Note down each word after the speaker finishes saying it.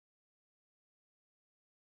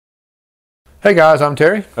Hey guys, I'm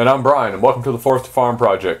Terry. And I'm Brian, and welcome to the Forest to Farm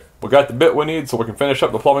project. We got the bit we need so we can finish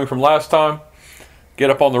up the plumbing from last time,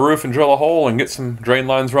 get up on the roof and drill a hole, and get some drain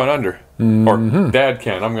lines run under. Or Dad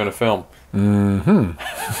can. I'm going to film. Let's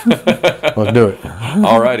do it.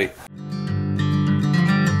 Alrighty.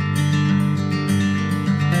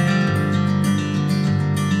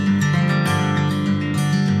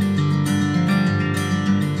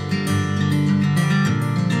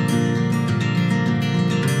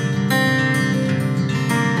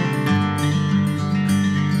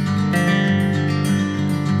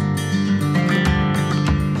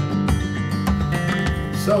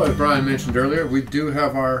 So, as Brian mentioned earlier, we do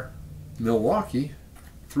have our Milwaukee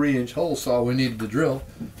 3-inch hole saw we needed to drill.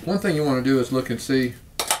 One thing you want to do is look and see,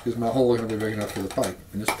 is my hole going to be big enough for the pipe?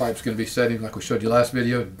 And this pipe's going to be setting, like we showed you last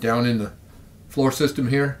video, down in the floor system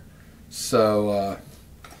here. So,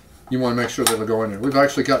 you want to make sure that it'll go in there. We've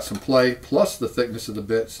actually got some play, plus the thickness of the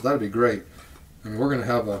bit, so that'll be great. And we're going to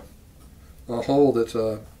have a hole that's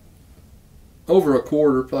over a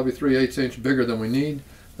quarter, probably 3/8 inch bigger than we need.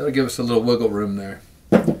 That'll give us a little wiggle room there.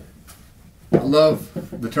 I love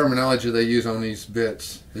the terminology they use on these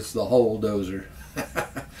bits. It's the hole dozer.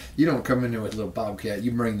 You don't come in there with a little bobcat.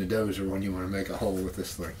 You bring the dozer when you want to make a hole with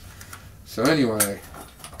this thing. So anyway,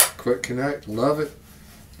 quick connect. Love it.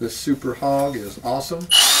 This super hog is awesome.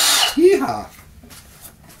 Yeehaw!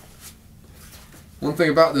 One thing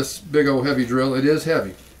about this big old heavy drill, it is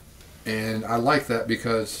heavy. And I like that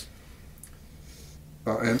because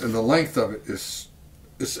and the length of it is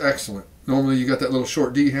excellent. Normally you got that little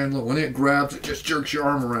short D handle. When it grabs, it just jerks your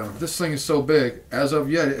arm around. This thing is so big, as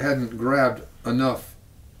of yet it hadn't grabbed enough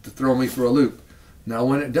to throw me for a loop. Now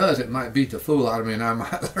when it does, it might beat the fool out of me and I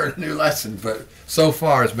might learn a new lesson, but so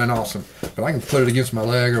far it's been awesome. But I can put it against my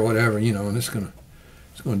leg or whatever, you know, and it's gonna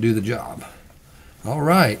do the job. All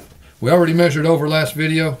right, we already measured over last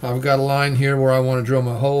video. I've got a line here where I want to drill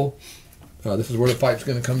my hole. This is where the pipe's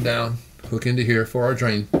gonna come down, hook into here for our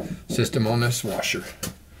drain system on this washer.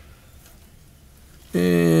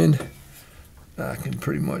 And I can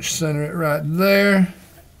pretty much center it right there.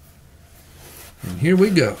 And here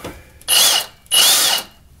we go.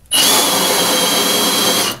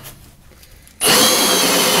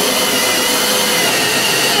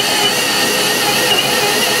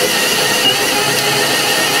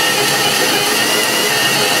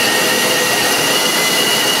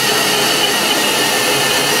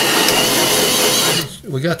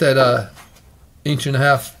 We got that 1.5 inch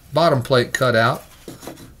bottom plate cut out.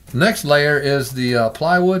 Next layer is the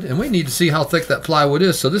plywood, and we need to see how thick that plywood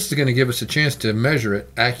is, so this is going to give us a chance to measure it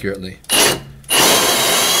accurately.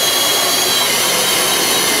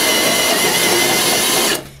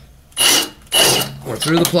 We're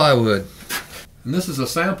through the plywood. And this is a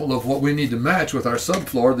sample of what we need to match with our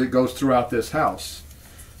subfloor that goes throughout this house.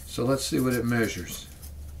 So let's see what it measures.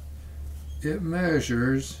 It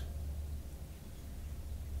measures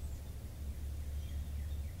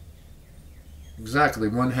exactly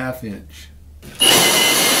 1/2 inch.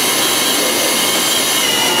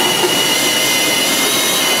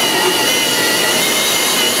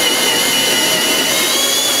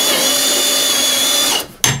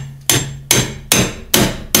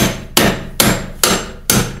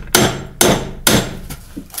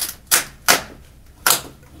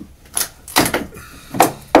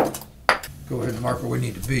 Go ahead and mark where we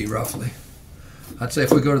need to be roughly. I'd say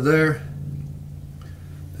if we go to there,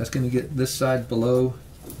 that's going to get this side below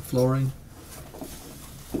the flooring.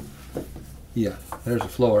 Yeah, there's the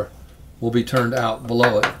floor. We'll be turned out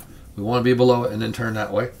below it. We want to be below it and then turn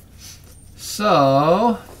that way.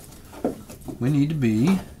 So we need to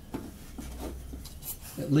be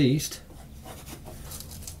at least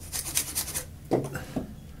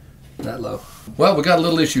that low. Well, we got a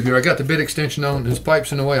little issue here. I got the bit extension on, this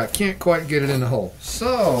pipe's in the way. I can't quite get it in the hole.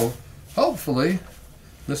 So hopefully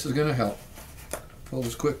this is going to help. Pull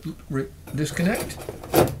this quick disconnect,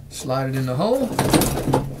 slide it in the hole.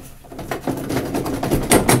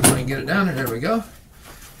 Try and get it down there. There we go.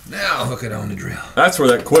 Now hook it on the drill. That's where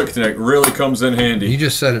that quick connect really comes in handy. You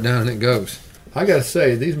just set it down and it goes. I gotta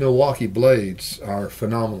say, these Milwaukee blades are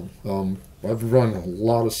phenomenal. I've run a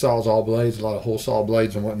lot of Sawzall blades, a lot of hole saw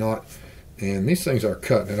blades and whatnot, and these things are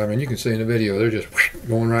cutting it. I mean, you can see in the video, they're just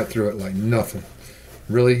going right through it like nothing.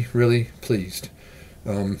 Really, really pleased.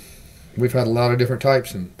 We've had a lot of different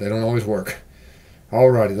types and they don't always work.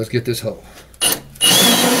 Alrighty, let's get this hole.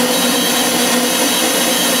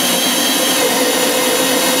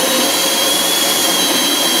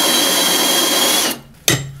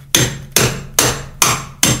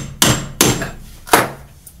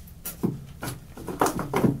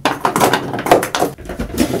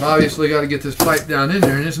 I've obviously got to get this pipe down in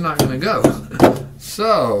there, and it's not going to go.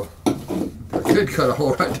 So, I could cut a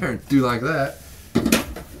hole right there and do like that.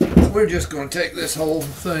 We're just going to take this whole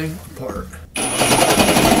thing apart.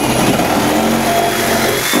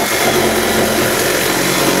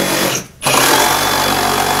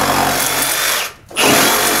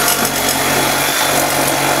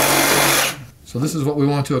 So this is what we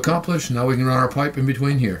want to accomplish. Now we can run our pipe in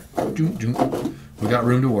between here. We got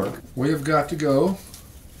room to work. We have got to go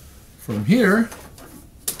from here,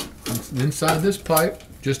 inside this pipe,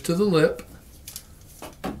 just to the lip,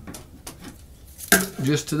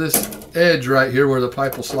 just to this edge right here where the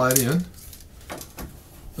pipe will slide in,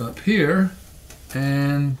 up here,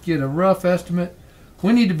 and get a rough estimate.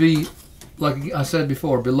 We need to be, like I said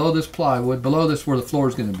before, below this plywood, below this where the floor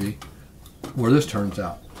is going to be, where this turns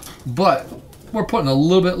out. But we're putting a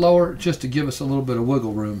little bit lower just to give us a little bit of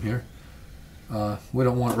wiggle room here. We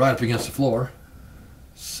don't want it right up against the floor.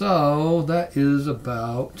 So that is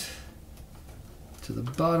about to the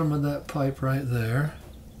bottom of that pipe right there.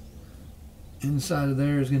 Inside of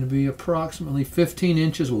there is going to be approximately 15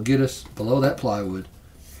 inches. Will get us below that plywood.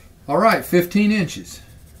 All right, 15 inches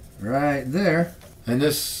right there. And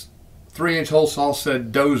this 3-inch hole saw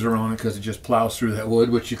said dozer on it because it just plows through that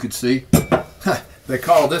wood, which you could see. They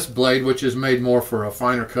call this blade, which is made more for a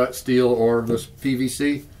finer cut steel or this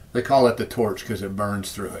PVC, they call it the torch because it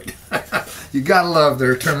burns through it. You gotta love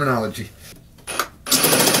their terminology.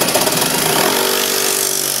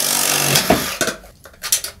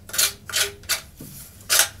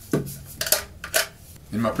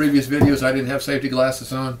 In my previous videos, I didn't have safety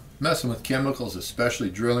glasses on. Messing with chemicals, especially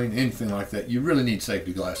drilling, anything like that, you really need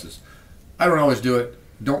safety glasses. I don't always do it.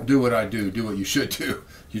 Don't do what I do. Do what you should do.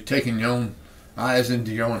 You're taking your own eyes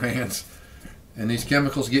into your own hands. And these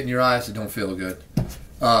chemicals get in your eyes, it don't feel good.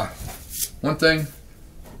 One thing,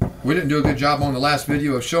 we didn't do a good job on the last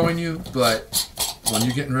video of showing you, but when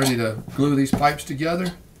you're getting ready to glue these pipes together,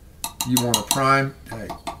 you want to prime. Hey,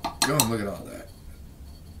 go and look at all that.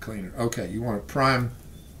 Cleaner. Okay, you want to prime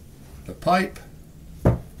the pipe,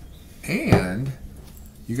 and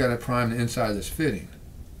you got to prime the inside of this fitting.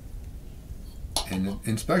 And the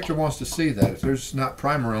inspector wants to see that. If there's not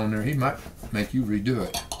primer on there, he might make you redo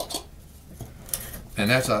it.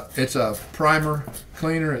 And it's a primer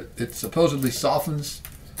cleaner. It supposedly softens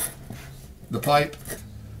the pipe.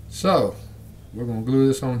 So we're going to glue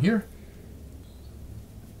this on here.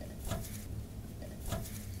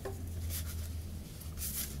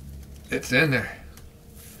 It's in there.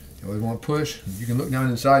 You always want to push. You can look down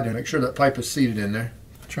inside there. Make sure that pipe is seated in there.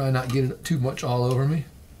 Try not to get it too much all over me.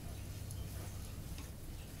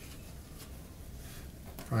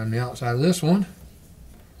 Prime the outside of this one.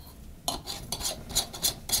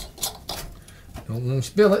 Don't want to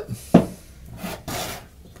spill it.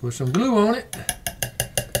 Put some glue on it.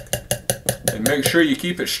 And make sure you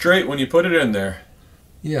keep it straight when you put it in there.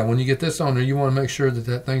 Yeah, when you get this on there, you want to make sure that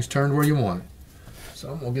that thing's turned where you want it.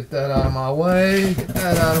 So I'm going to get that out of my way. Get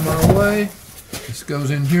that out of my way. This goes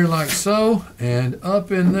in here like so. And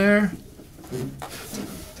up in there.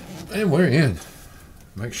 And we're in.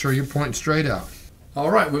 Make sure you're pointing straight out. All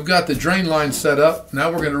right, we've got the drain line set up.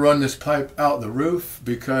 Now we're going to run this pipe out the roof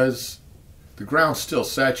because the ground's still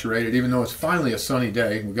saturated, even though it's finally a sunny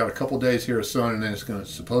day. We've got a couple days here of sun, and then it's going to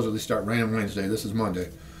supposedly start raining Wednesday. This is Monday.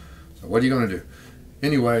 So what are you going to do?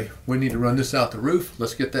 Anyway, we need to run this out the roof.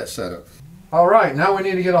 Let's get that set up. All right, now we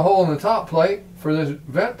need to get a hole in the top plate for this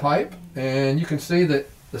vent pipe. And you can see that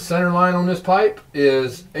the center line on this pipe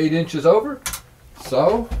is 8 inches over.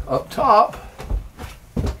 So up top,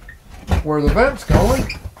 where the vent's going,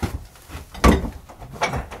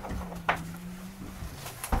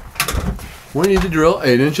 we need to drill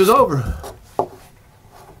 8 inches over,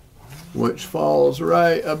 which falls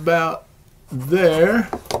right about there,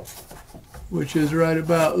 which is right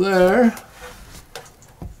about there.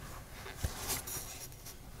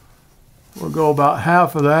 We'll go about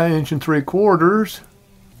half of that, 1 3/4 inches.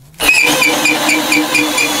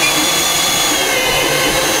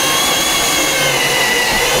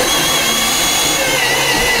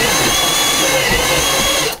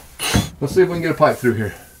 Let's see if we can get a pipe through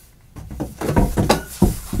here.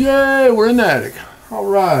 Yay, we're in the attic. All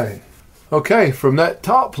right. Okay, from that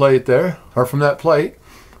top plate there, or from that plate,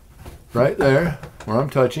 right there, where I'm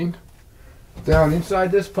touching, down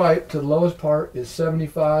inside this pipe to the lowest part is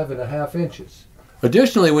 75.5 inches.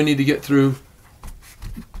 Additionally, we need to get through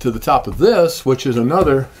to the top of this, which is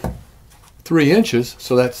another 3 inches,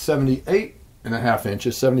 so that's 78.5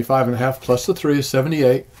 inches. 75.5 plus the 3 is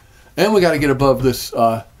 78. And we got to get above this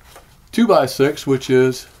 2x6, which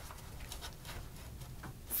is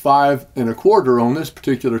 5 1/4 on this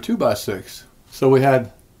particular 2x6. So we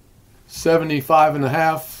had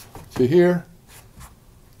 75.5 to here,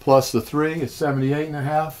 plus the 3 is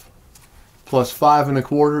 78.5, plus 5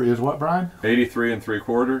 1/4 is what, Brian? 83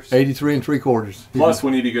 3/4. 83 3/4. Plus,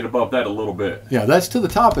 we need to get above that a little bit. Yeah, that's to the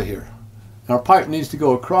top of here. Our pipe needs to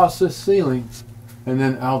go across this ceiling and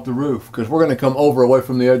then out the roof, because we're going to come over away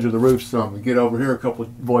from the edge of the roof some and get over here a couple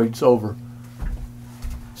of voids over.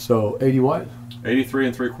 So 80 what?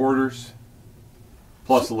 83 3/4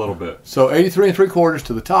 plus a little bit. So 83 3/4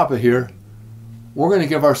 to the top of here. We're going to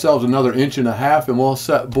give ourselves another 1.5 inch, and we'll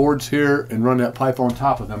set boards here and run that pipe on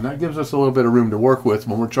top of them. That gives us a little bit of room to work with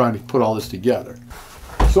when we're trying to put all this together.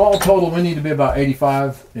 So all total, we need to be about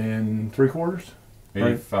 85 3/4.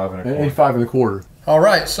 85 1/4. 85 1/4. All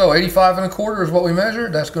right, so 85 1/4 is what we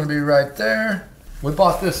measured. That's going to be right there. We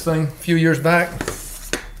bought this thing a few years back.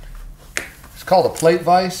 It's called a plate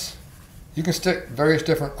vise. You can stick various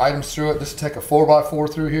different items through it. This will take a 4x4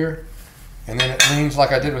 through here, and then it leans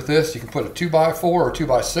like I did with this. You can put a 2x4 or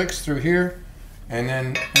 2x6 through here, and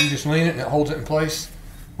then you just lean it and it holds it in place.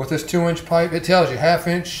 With this 2-inch pipe, it tells you 1/2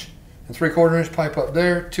 inch and 3/4 inch pipe up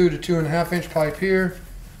there, 2 to 2.5 inch pipe here.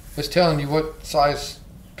 It's telling you what size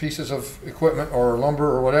pieces of equipment or lumber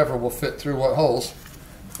or whatever will fit through what holes.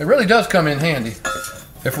 It really does come in handy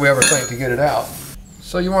if we ever think to get it out.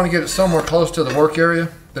 So you want to get it somewhere close to the work area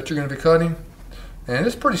that you're going to be cutting. And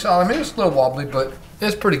it's pretty solid. I mean, it's a little wobbly, but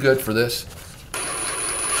it's pretty good for this.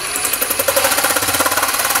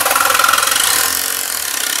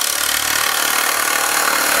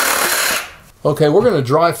 Okay, we're going to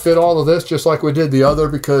dry fit all of this just like we did the other,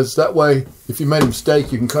 because that way, if you made a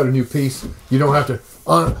mistake, you can cut a new piece. You don't have to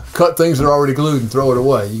cut things that are already glued and throw it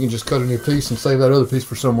away. You can just cut a new piece and save that other piece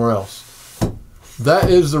for somewhere else. That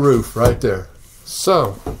is the roof right there.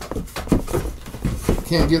 So,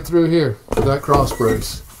 can't get through here with that cross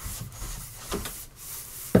brace.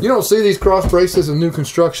 You don't see these cross braces in new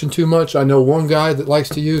construction too much. I know one guy that likes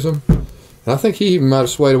to use them. And I think he even might have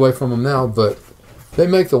swayed away from them now, but they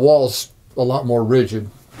make the walls a lot more rigid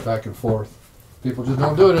back and forth. People just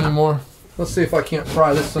don't do it anymore. Let's see if I can't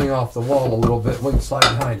pry this thing off the wall a little bit. We can slide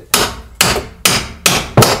behind it.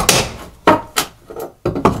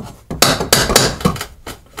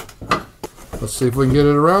 Let's see if we can get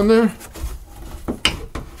it around there.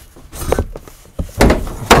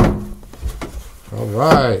 All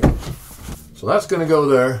right. So that's going to go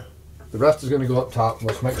there. The rest is going to go up top.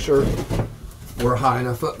 Let's make sure we're high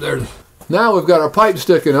enough up there. Now we've got our pipe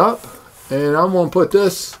sticking up, and I'm going to put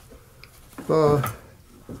this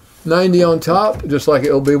 90 on top, just like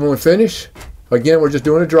it'll be when we finish. Again, we're just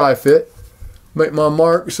doing a dry fit. Make my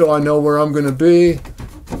mark so I know where I'm going to be.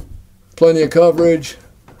 Plenty of coverage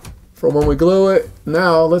for when we glue it.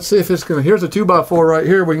 Now, let's see if it's going to, here's a 2x4 right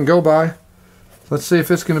here we can go by. Let's see if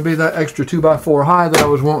it's going to be that extra 2x4 high that I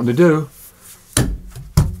was wanting to do.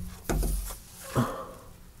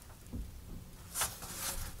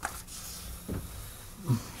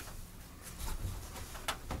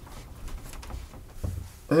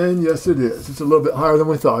 And yes, it is. It's a little bit higher than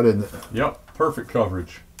we thought, isn't it? Yep, perfect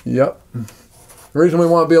coverage. Yep. The reason we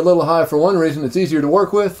want to be a little high, for one reason, it's easier to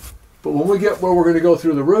work with. But when we get where we're going to go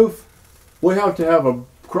through the roof, we have to have a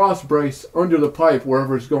cross brace under the pipe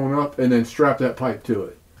wherever it's going up, and then strap that pipe to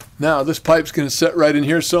it. Now, this pipe's going to set right in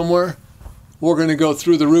here somewhere. We're going to go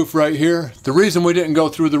through the roof right here. The reason we didn't go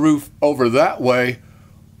through the roof over that way,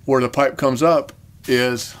 where the pipe comes up,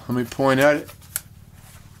 is, let me point at it.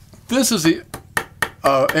 This is the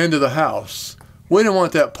end of the house. We didn't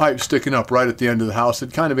want that pipe sticking up right at the end of the house.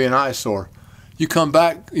 It'd kind of be an eyesore. You come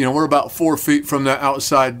back, you know, we're about 4 feet from that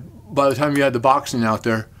outside. By the time you had the boxing out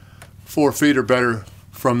there, 4 feet or better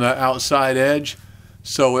from that outside edge,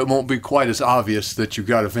 so it won't be quite as obvious that you've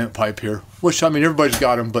got a vent pipe here. Which, I mean, everybody's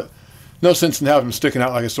got them, but no sense in having them sticking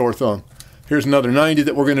out like a sore thumb. Here's another 90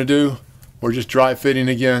 that we're going to do. We're just dry fitting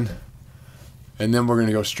again, and then we're going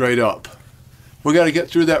to go straight up. We got to get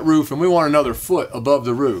through that roof, and we want another foot above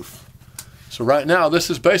the roof. So right now, this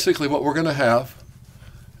is basically what we're going to have,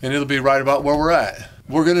 and it'll be right about where we're at.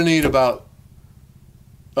 We're going to need about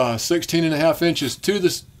 16.5 inches to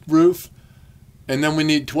this roof, and then we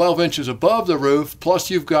need 12 inches above the roof, plus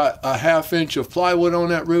you've got a 1/2 inch of plywood on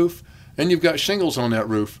that roof, and you've got shingles on that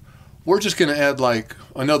roof. We're just going to add like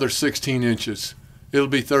another 16 inches. It'll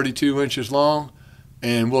be 32 inches long,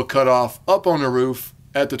 and we'll cut off up on the roof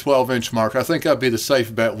at the 12-inch mark. I think that'd be the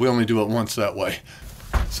safe bet. We only do it once that way.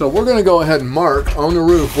 So we're going to go ahead and mark on the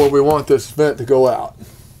roof where we want this vent to go out.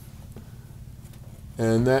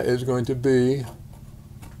 And that is going to be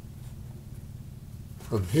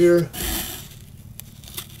from here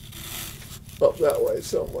up that way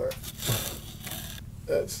somewhere.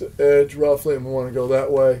 That's the edge roughly, and we want to go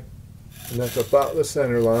that way. And that's about the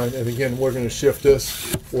center line. And again, we're going to shift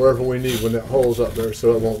this wherever we need when that hole's up there,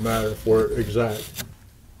 so it won't matter if we're exact.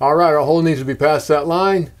 All right, our hole needs to be past that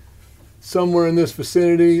line, somewhere in this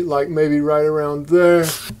vicinity, like maybe right around there.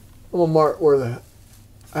 I'm going to mark where the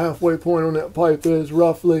halfway point on that pipe is,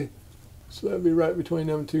 roughly. So that'd be right between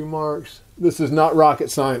them two marks. This is not rocket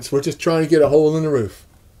science. We're just trying to get a hole in the roof.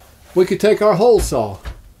 We could take our hole saw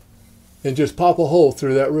and just pop a hole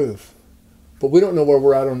through that roof. But we don't know where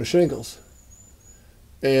we're at on the shingles.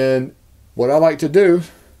 And what I like to do,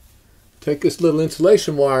 take this little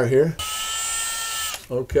insulation wire here.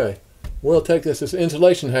 Okay, we'll take this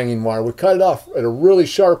insulation hanging wire. We cut it off at a really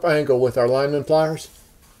sharp angle with our lineman pliers.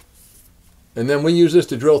 And then we use this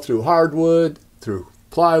to drill through hardwood, through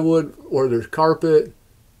plywood, or there's carpet,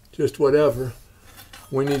 just whatever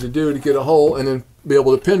we need to do to get a hole, and then be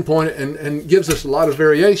able to pinpoint it, and gives us a lot of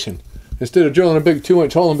variation. Instead of drilling a big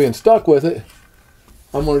 2-inch hole and being stuck with it,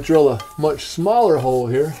 I'm going to drill a much smaller hole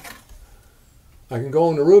here. I can go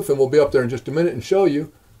on the roof, and we'll be up there in just a minute and show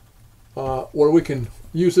you where we can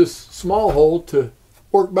use this small hole to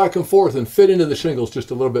work back and forth and fit into the shingles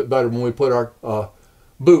just a little bit better when we put our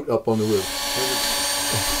boot up on the roof.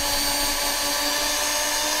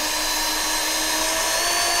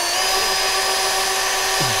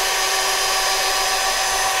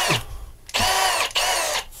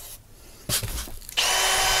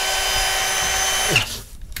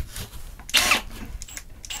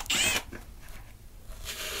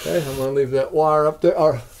 Okay, I'm going to leave that wire up there,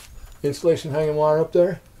 our insulation hanging wire up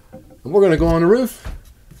there, and we're going to go on the roof,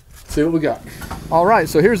 see what we got. All right,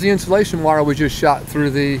 so here's the insulation wire we just shot through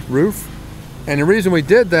the roof, and the reason we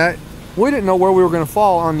did that, we didn't know where we were going to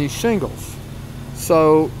fall on these shingles.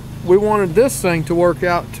 So we wanted this thing to work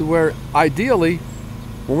out to where, ideally,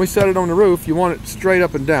 when we set it on the roof, you want it straight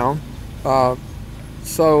up and down.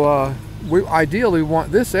 We ideally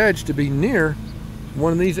want this edge to be near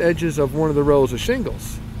one of these edges of one of the rows of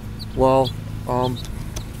shingles. Well,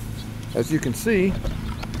 as you can see,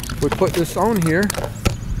 if we put this on here,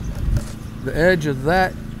 the edge of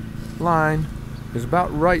that line is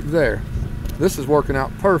about right there. This is working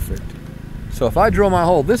out perfect. So if I drill my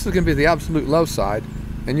hole, this is going to be the absolute low side,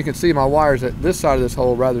 and you can see my wires at this side of this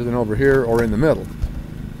hole rather than over here or in the middle.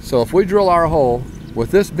 So if we drill our hole,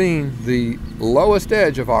 with this being the lowest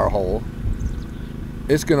edge of our hole,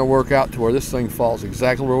 it's going to work out to where this thing falls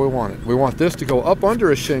exactly where we want it. We want this to go up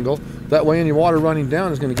under a shingle, that way any water running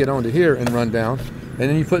down is going to get onto here and run down. And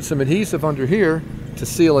then you put some adhesive under here to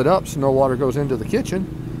seal it up so no water goes into the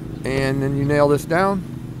kitchen, and then you nail this down,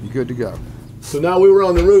 you're good to go. So now we were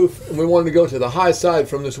on the roof, and we wanted to go to the high side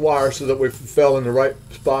from this wire so that we fell in the right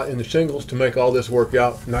spot in the shingles to make all this work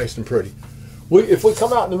out nice and pretty. If we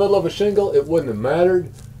come out in the middle of a shingle, it wouldn't have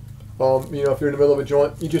mattered. You know, if you're in the middle of a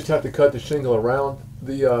joint, you just have to cut the shingle around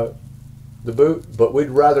the boot, but we'd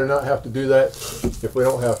rather not have to do that if we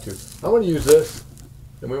don't have to. I'm going to use this,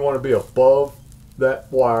 and we want to be above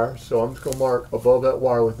that wire, so I'm just going to mark above that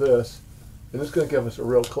wire with this, and it's going to give us a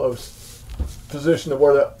real close position of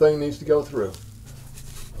where that thing needs to go through.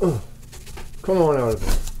 Come on out of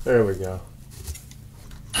it. There we go.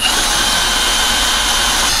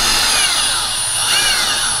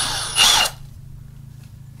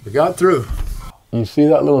 We got through. You see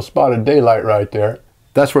that little spot of daylight right there?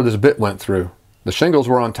 That's where this bit went through. The shingles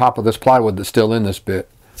were on top of this plywood that's still in this bit.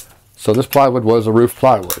 So this plywood was a roof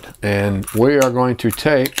plywood. And we are going to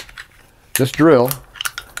take this drill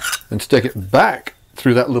and stick it back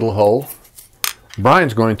through that little hole.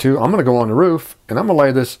 Brian's going to, I'm going to go on the roof, and I'm going to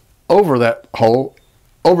lay this over that hole,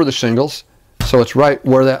 over the shingles, so it's right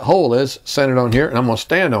where that hole is, centered on here, and I'm going to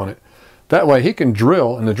stand on it. That way he can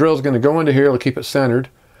drill, and the drill is going to go into here, it'll keep it centered,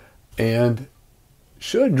 and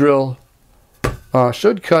should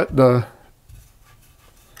cut the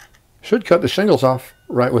shingles off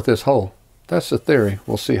right with this hole. That's the theory.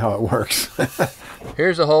 We'll see how it works.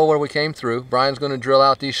 Here's the hole where we came through. Brian's going to drill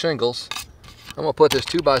out these shingles. I'm going to put this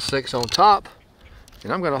 2x6 on top,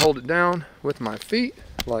 and I'm going to hold it down with my feet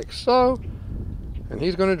like so, and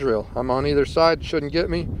he's going to drill. I'm on either side, shouldn't get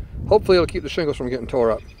me. Hopefully it'll keep the shingles from getting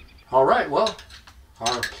tore up. All right, well,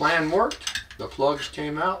 our plan worked. The plugs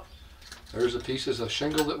came out. There's the pieces of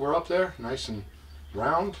shingle that were up there, nice and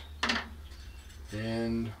round.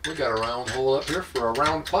 And we got a round hole up here for a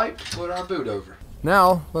round pipe to put our boot over.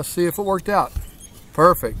 Now, let's see if it worked out.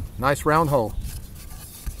 Perfect, nice round hole.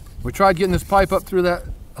 We tried getting this pipe up through that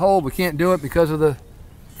hole. We can't do it because of the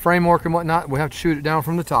framework and whatnot. We have to shoot it down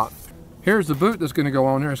from the top. Here's the boot that's gonna go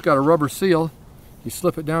on there. It's got a rubber seal. You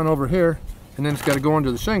slip it down over here, and then it's got to go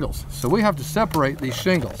under the shingles. So we have to separate these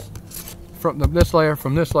shingles from this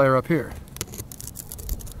layer up here.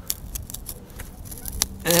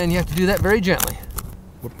 And you have to do that very gently.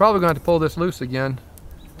 We're probably going to have to pull this loose again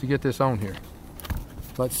to get this on here.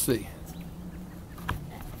 Let's see.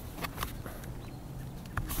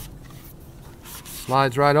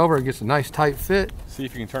 Slides right over, it gets a nice tight fit. See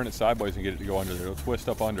if you can turn it sideways and get it to go under there. It'll twist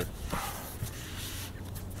up under.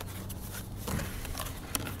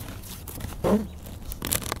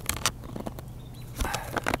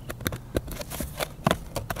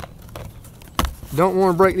 Don't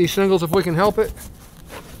want to break these shingles if we can help it.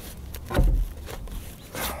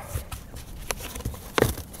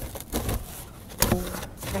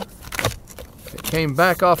 It came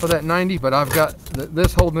back off of that 90, but I've got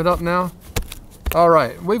this holding it up now. All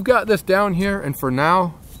right, we've got this down here, and for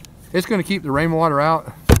now, it's going to keep the rainwater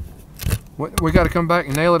out. We got to come back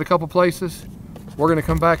and nail it a couple places. We're going to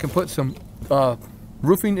come back and put some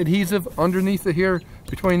roofing adhesive underneath it here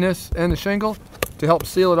between this and the shingle to help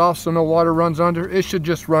seal it off so no water runs under. It should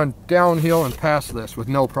just run downhill and past this with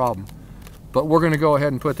no problem. But we're going to go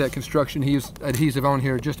ahead and put that construction adhesive on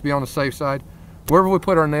here just to be on the safe side. Wherever we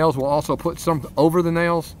put our nails, we'll also put some over the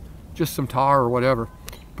nails, just some tar or whatever.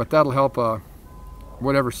 But that'll help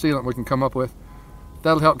whatever sealant we can come up with.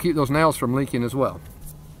 That'll help keep those nails from leaking as well.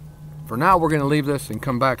 For now, we're going to leave this and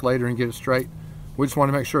come back later and get it straight. We just want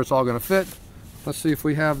to make sure it's all going to fit. Let's see if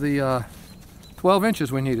we have the 12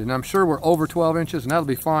 inches we needed. And I'm sure we're over 12 inches, and that'll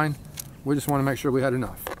be fine. We just want to make sure we had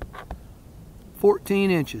enough. 14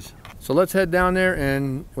 inches. So let's head down there,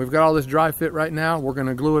 and we've got all this dry fit right now. We're going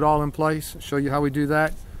to glue it all in place, show you how we do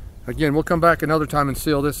that. Again, we'll come back another time and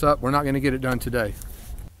seal this up. We're not going to get it done today.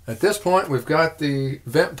 At this point, we've got the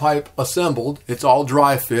vent pipe assembled. It's all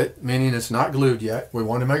dry fit, meaning it's not glued yet. We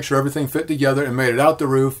want to make sure everything fit together and made it out the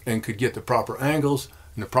roof and could get the proper angles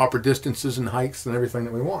and the proper distances and heights and everything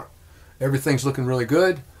that we want. Everything's looking really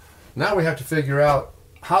good. Now we have to figure out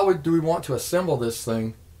how do we want to assemble this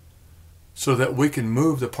thing so that we can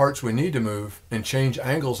move the parts we need to move and change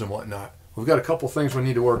angles and whatnot. We've got a couple things we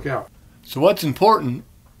need to work out. So what's important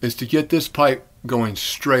is to get this pipe going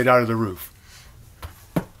straight out of the roof.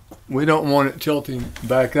 We don't want it tilting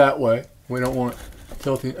back that way. We don't want it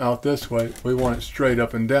tilting out this way. We want it straight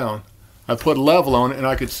up and down. I put a level on it, and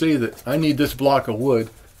I could see that I need this block of wood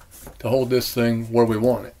to hold this thing where we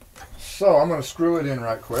want it. So I'm going to screw it in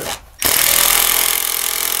right quick.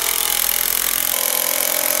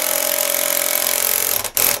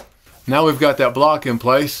 Now we've got that block in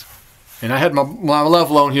place, and I had my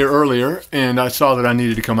level on here earlier, and I saw that I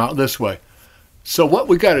needed to come out this way. So what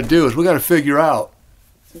we got to do is we got to figure out,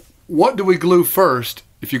 what do we glue first?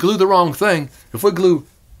 If you glue the wrong thing, if we glue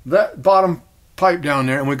that bottom pipe down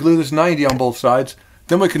there and we glue this 90 on both sides,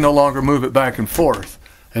 then we can no longer move it back and forth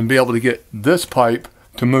and be able to get this pipe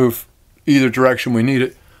to move either direction we need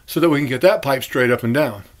it so that we can get that pipe straight up and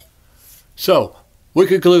down. So we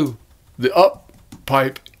could glue the up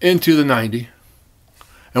pipe into the 90,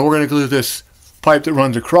 and we're going to glue this pipe that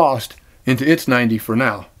runs across into its 90 for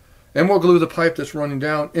now. And we'll glue the pipe that's running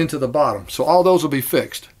down into the bottom. So all those will be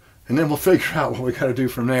fixed. And then we'll figure out what we got to do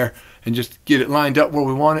from there and just get it lined up where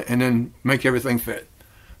we want it and then make everything fit.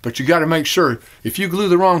 But you got to make sure, if you glue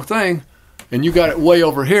the wrong thing and you got it way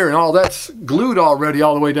over here and all that's glued already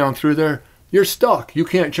all the way down through there, you're stuck. You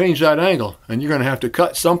can't change that angle, and you're going to have to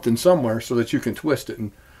cut something somewhere so that you can twist it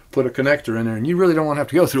and put a connector in there. And you really don't want to have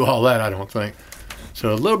to go through all that, I don't think.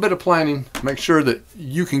 So a little bit of planning, make sure that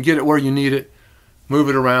you can get it where you need it. Move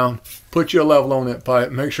it around, put your level on that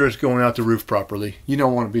pipe, make sure it's going out the roof properly. You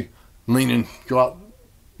don't want to be leaning, go out,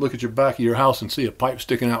 look at your back of your house and see a pipe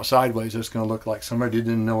sticking out sideways. It's going to look like somebody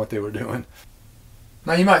didn't know what they were doing.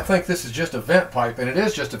 Now you might think this is just a vent pipe, and it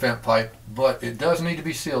is just a vent pipe, but it does need to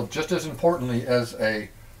be sealed just as importantly as a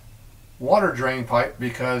water drain pipe,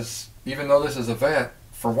 because even though this is a vent,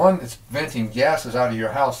 for one, it's venting gases out of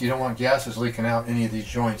your house. You don't want gases leaking out any of these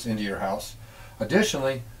joints into your house.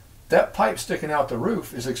 Additionally, that pipe sticking out the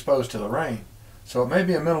roof is exposed to the rain. So it may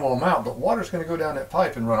be a minimal amount, but water's going to go down that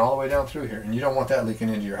pipe and run all the way down through here. And you don't want that leaking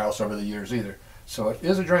into your house over the years either. So it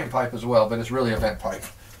is a drain pipe as well, but it's really a vent pipe.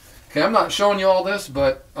 Okay, I'm not showing you all this,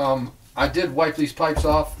 but I did wipe these pipes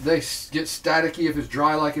off. They get staticky if it's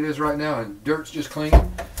dry like it is right now and dirt's just clean.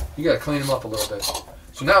 You got to clean them up a little bit.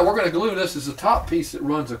 So now we're going to glue this as the top piece that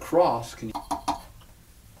runs across.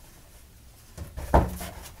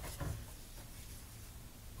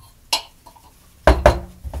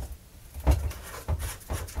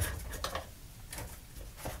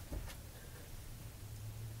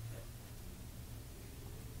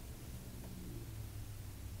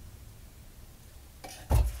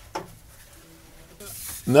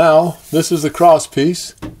 Now, this is the cross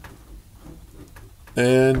piece,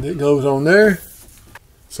 and it goes on there.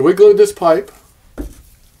 So we glued this pipe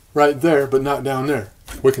right there, but not down there.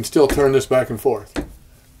 we can still turn this back and forth.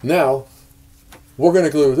 Now, we're going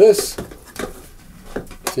to glue this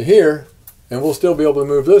to here, and we'll still be able to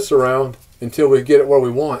move this around until we get it where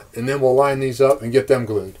we want, and then we'll line these up and get them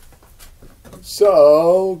glued.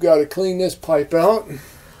 So, got to clean this pipe out.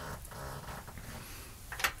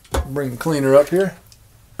 Bring the cleaner up here.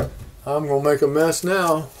 I'm going to make a mess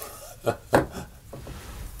now.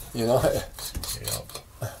 You know,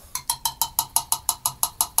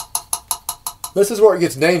 this is where it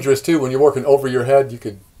gets dangerous too. When you're working over your head, you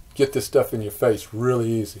could get this stuff in your face really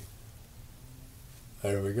easy.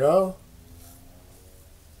 There we go.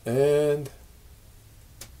 And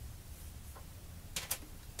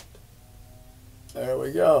there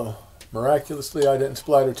we go. Miraculously, I didn't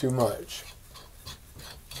splatter too much.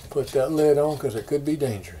 Put that lid on because it could be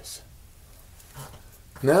dangerous.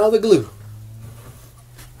 Now the glue.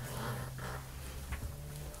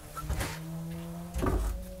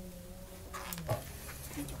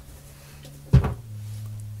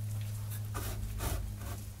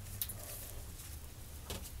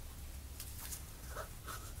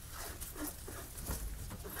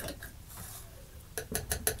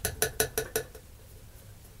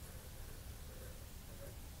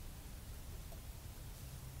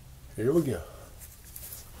 Here we go.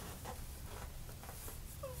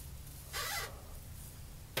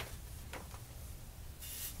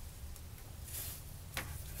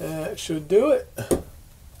 That should do it.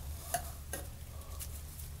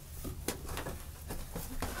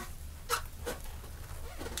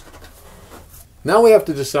 Now we have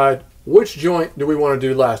to decide which joint do we want to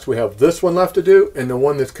do last. We have this one left to do and the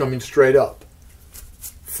one that's coming straight up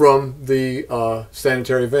from the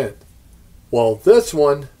sanitary vent. Well, this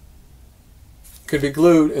one could be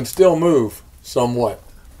glued and still move somewhat.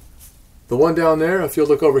 The one down there, if you'll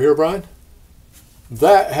look over here, Brian,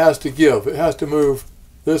 that has to give. It has to move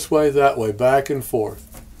this way, that way, back and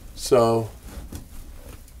forth. So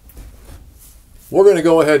we're going to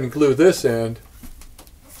go ahead and glue this end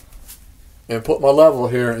and put my level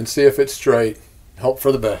here and see if it's straight. Hope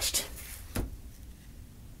for the best.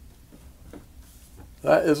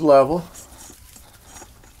 That is level.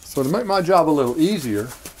 So to make my job a little easier,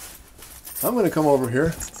 I'm going to come over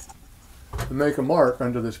here and make a mark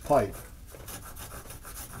under this pipe.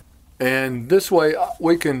 And this way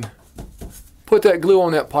we can put that glue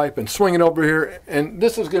on that pipe and swing it over here, and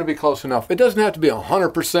this is going to be close enough. It doesn't have to be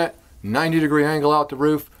 100% 90-degree angle out the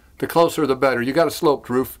roof. The closer the better. You got a sloped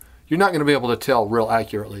roof, you're not going to be able to tell real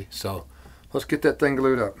accurately. So let's get that thing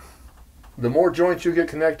glued up. The more joints you get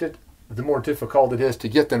connected, the more difficult it is to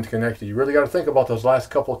get them connected. You really got to think about those last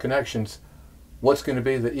couple of connections. What's going to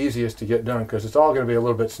be the easiest to get done, because it's all going to be a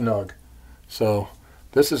little bit snug. So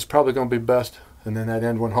this is probably going to be best, and then that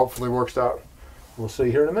end one hopefully works out. We'll see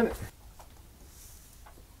here in a minute.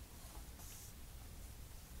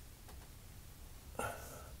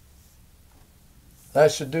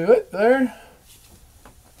 That should do it there.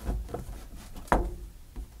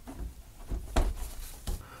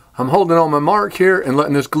 I'm holding on my mark here and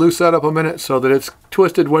letting this glue set up a minute so that it's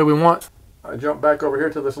twisted the way we want. I jumped back over here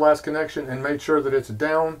to this last connection and made sure that it's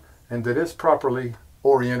down and that it's properly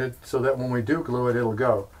oriented so that when we do glue it, it'll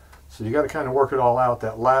go. So you got to kind of work it all out.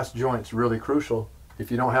 That last joint's really crucial. If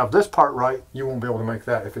you don't have this part right, you won't be able to make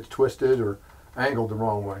that if it's twisted or angled the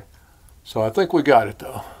wrong way. So I think we got it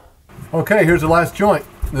though. Okay, here's the last joint.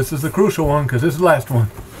 This is the crucial one because this is the last one.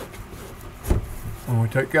 And we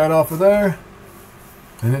take that off of there.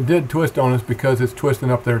 And it did twist on us because it's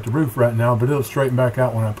twisting up there at the roof right now, but it'll straighten back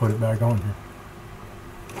out when I put it back on here.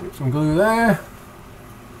 Put some glue there.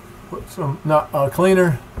 Put some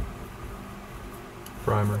cleaner.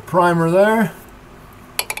 Primer there.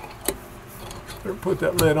 Better put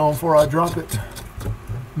that lid on before I drop it.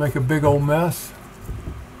 Make a big old mess.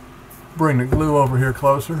 Bring the glue over here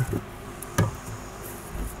closer.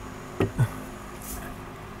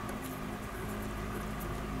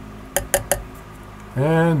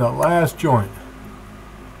 And the last joint.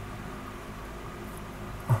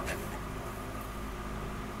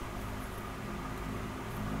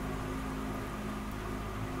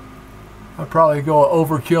 I'd probably go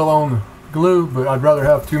overkill on the glue, but I'd rather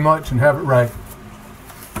have too much and have it right.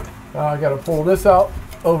 Now I got to pull this out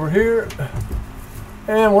over here,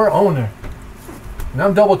 and we're on there. And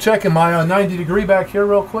I'm double checking my 90-degree back here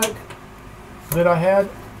real quick that I had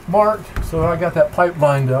marked, so I got that pipe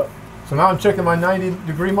lined up. So now I'm checking my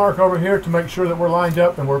 90-degree mark over here to make sure that we're lined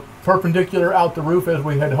up and we're perpendicular out the roof as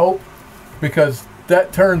we had hoped, because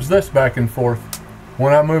that turns this back and forth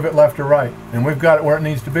when I move it left or right. And we've got it where it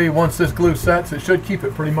needs to be. Once this glue sets, it should keep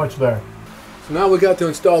it pretty much there. So now we got to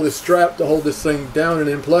install this strap to hold this thing down and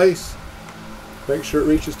in place. Make sure it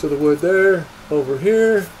reaches to the wood there. Over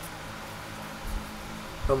here,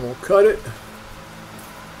 I'm going to cut it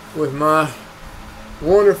with my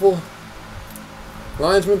wonderful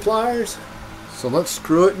linesman pliers. So let's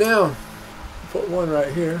screw it down. Put one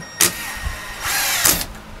right here.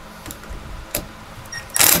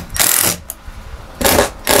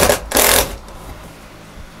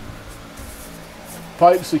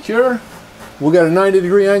 Pipe secure. We got a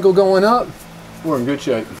 90-degree angle going up. We're in good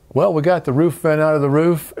shape. Well, we got the roof vent out of the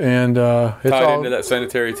roof, and it's tied all into that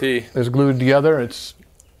sanitary tee. It's glued together. It's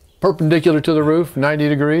perpendicular to the roof, 90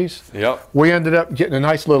 degrees. Yep. We ended up getting a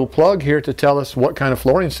nice little plug here to tell us what kind of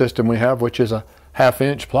flooring system we have, which is a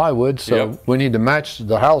 1/2-inch plywood. So we need to match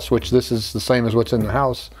the house, which this is the same as what's in the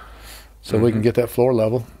house, so we can get that floor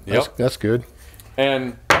level. That's good.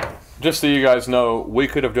 And just so you guys know, we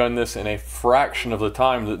could have done this in a fraction of the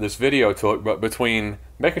time that this video took, but between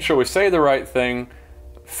making sure we say the right thing,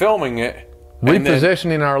 filming it,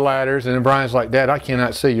 repositioning our ladders, and then Brian's like, Dad, I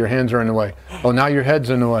cannot see, your hands are in the way. Oh, now your head's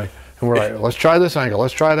in the way. And we're like, let's try this angle,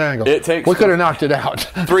 let's try that angle. It takes we could have knocked it out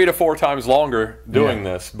 3 to 4 times longer doing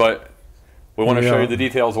this, but we want to show you the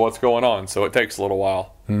details of what's going on, so it takes a little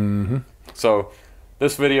while. So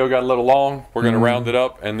this video got a little long. We're going to round it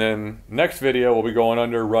up, and then next video we'll be going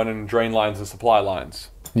under, running drain lines and supply lines.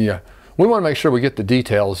 Yeah, we want to make sure we get the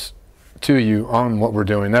details to you on what we're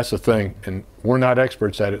doing. That's the thing, and we're not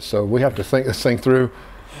experts at it, so we have to think this thing through.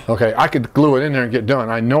 Okay, I could glue it in there and get done.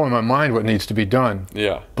 I know in my mind what needs to be done.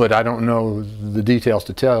 Yeah. But I don't know the details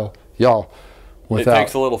to tell y'all without. It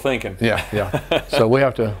takes a little thinking. Yeah. So we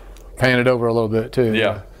have to pan it over a little bit too.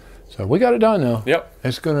 Yeah. So we got it done though. Yep.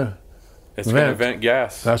 It's gonna vent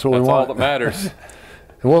gas. That's what we want. That's all that matters.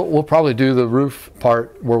 We'll probably do the roof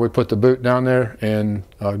part where we put the boot down there and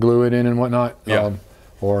glue it in and whatnot. Yeah.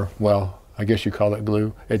 Or, well, I guess you call it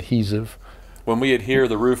glue, adhesive. When we adhere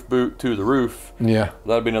the roof boot to the roof,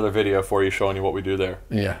 that'll be another video for you showing you what we do there.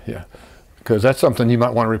 Yeah. Because that's something you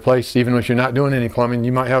might want to replace even if you're not doing any plumbing.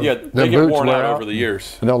 You might have they get worn out over the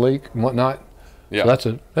years. And they'll leak and whatnot. Yeah.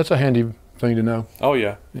 So that's a handy thing to know. Oh,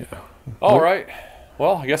 yeah. All right.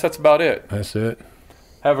 Well, I guess that's about it. That's it.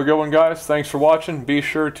 Have a good one, guys. Thanks for watching. Be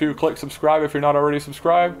sure to click subscribe if you're not already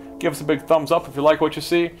subscribed. Give us a big thumbs up if you like what you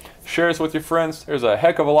see. Share us with your friends. There's a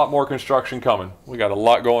heck of a lot more construction coming. We got a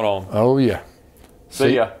lot going on. Oh, yeah.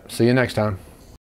 See ya. See you next time.